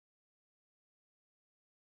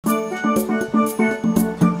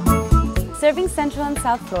Serving Central and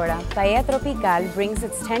South Florida, Paella Tropical brings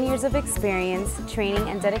its 10 years of experience, training,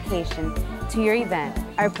 and dedication to your event.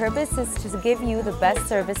 Our purpose is to give you the best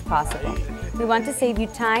service possible. We want to save you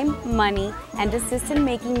time, money, and assist in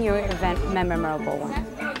making your event a memorable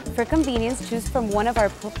one. For convenience, choose from one of our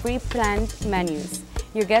pre-planned menus.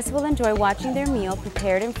 Your guests will enjoy watching their meal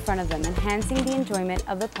prepared in front of them, enhancing the enjoyment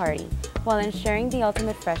of the party while ensuring the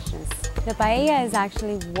ultimate freshness. The paella is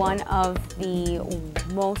actually one of the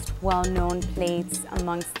most well-known plates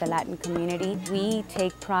amongst the Latin community. We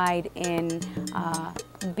take pride in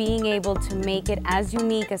being able to make it as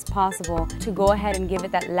unique as possible to go ahead and give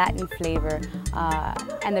it that Latin flavor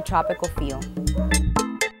and the tropical feel.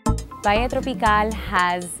 Paella Tropical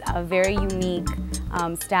has a very unique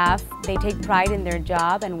staff. They take pride in their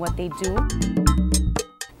job and what they do.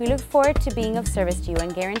 We look forward to being of service to you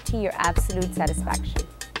and guarantee your absolute satisfaction.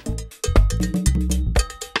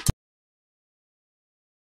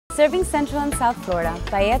 Serving Central and South Florida,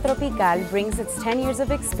 Paella Tropical brings its 10 years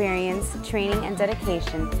of experience, training, and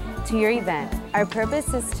dedication to your event. Our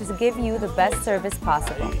purpose is to give you the best service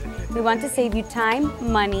possible. We want to save you time,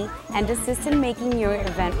 money, and assist in making your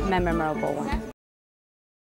event a memorable one.